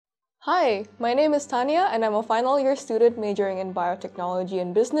Hi, my name is Tania and I'm a final year student majoring in biotechnology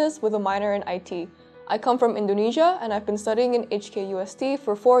and business with a minor in IT. I come from Indonesia and I've been studying in HKUST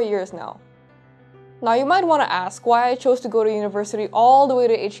for 4 years now. Now you might want to ask why I chose to go to university all the way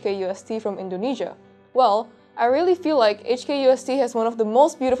to HKUST from Indonesia. Well, I really feel like HKUST has one of the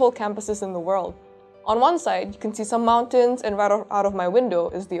most beautiful campuses in the world. On one side, you can see some mountains and right out of my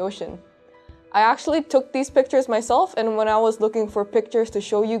window is the ocean. I actually took these pictures myself, and when I was looking for pictures to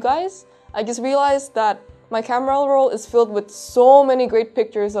show you guys, I just realized that my camera roll is filled with so many great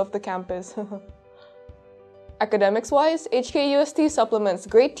pictures of the campus. Academics-wise, HKUST supplements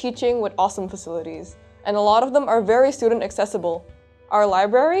great teaching with awesome facilities, and a lot of them are very student accessible. Our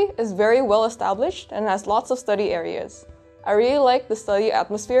library is very well established and has lots of study areas. I really like the study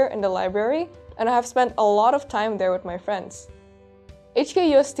atmosphere in the library, and I have spent a lot of time there with my friends.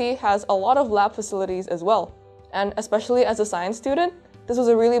 HKUST has a lot of lab facilities as well, and especially as a science student, this was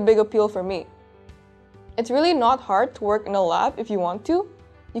a really big appeal for me. It's really not hard to work in a lab if you want to.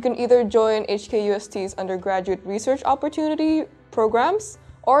 You can either join HKUST's undergraduate research opportunity programs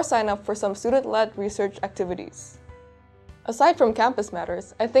or sign up for some student-led research activities. Aside from campus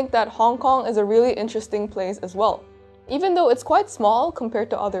matters, I think that Hong Kong is a really interesting place as well. Even though it's quite small compared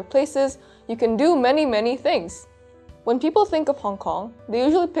to other places, you can do many things. When people think of Hong Kong, they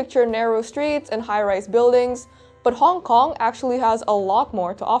usually picture narrow streets and high-rise buildings, but Hong Kong actually has a lot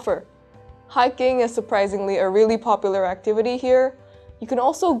more to offer. Hiking is surprisingly a really popular activity here. You can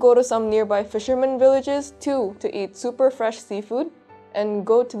also go to some nearby fishermen villages too to eat super fresh seafood and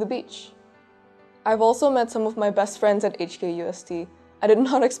go to the beach. I've also met some of my best friends at HKUST. I did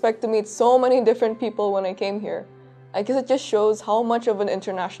not expect to meet so many different people when I came here. I guess it just shows how much of an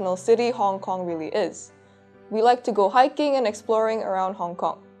international city Hong Kong really is. We like to go hiking and exploring around Hong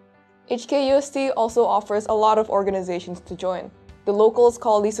Kong. HKUST also offers a lot of organizations to join. The locals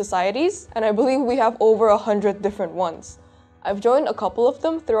call these societies, and I believe we have over 100 different ones. I've joined a couple of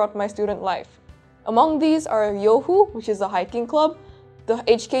them throughout my student life. Among these are Yohu, which is a hiking club, the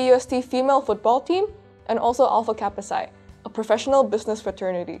HKUST female football team, and also Alpha Kappa Psi, a professional business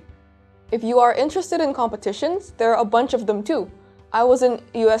fraternity. If you are interested in competitions, there are a bunch of them too. I was in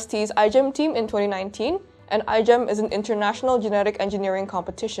UST's iGEM team in 2019, and iGEM is an international genetic engineering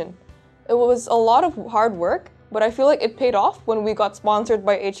competition. It was a lot of hard work, but I feel like it paid off when we got sponsored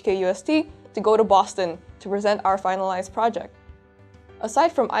by HKUST to go to Boston to present our finalized project.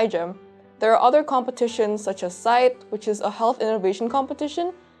 Aside from iGEM, there are other competitions such as SITE, which is a health innovation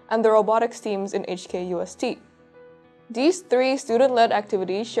competition, and the robotics teams in HKUST. These three student-led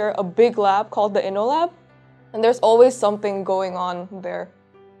activities share a big lab called the InnoLab, and there's always something going on there.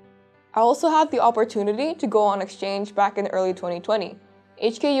 I also had the opportunity to go on exchange back in early 2020.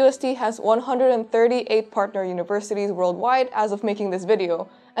 HKUST has 138 partner universities worldwide as of making this video,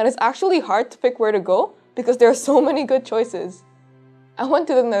 and it's actually hard to pick where to go because there are so many good choices. I went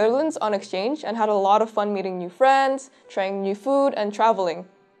to the Netherlands on exchange and had a lot of fun meeting new friends, trying new food, and traveling.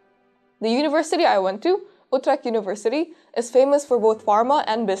 The university I went to, Utrecht University, is famous for both pharma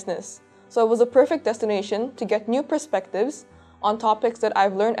and business, so it was a perfect destination to get new perspectives on topics that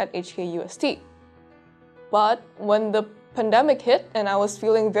I've learned at HKUST. But when the pandemic hit and I was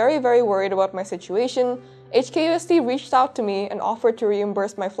feeling very worried about my situation, HKUST reached out to me and offered to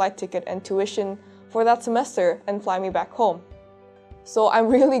reimburse my flight ticket and tuition for that semester and fly me back home. So I'm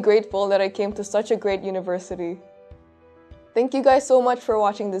really grateful that I came to such a great university. Thank you guys so much for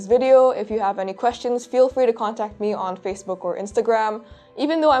watching this video. If you have any questions, feel free to contact me on Facebook or Instagram.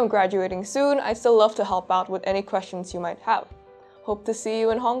 Even though I'm graduating soon, I'd still love to help out with any questions you might have. Hope to see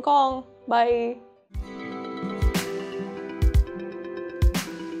you in Hong Kong. Bye!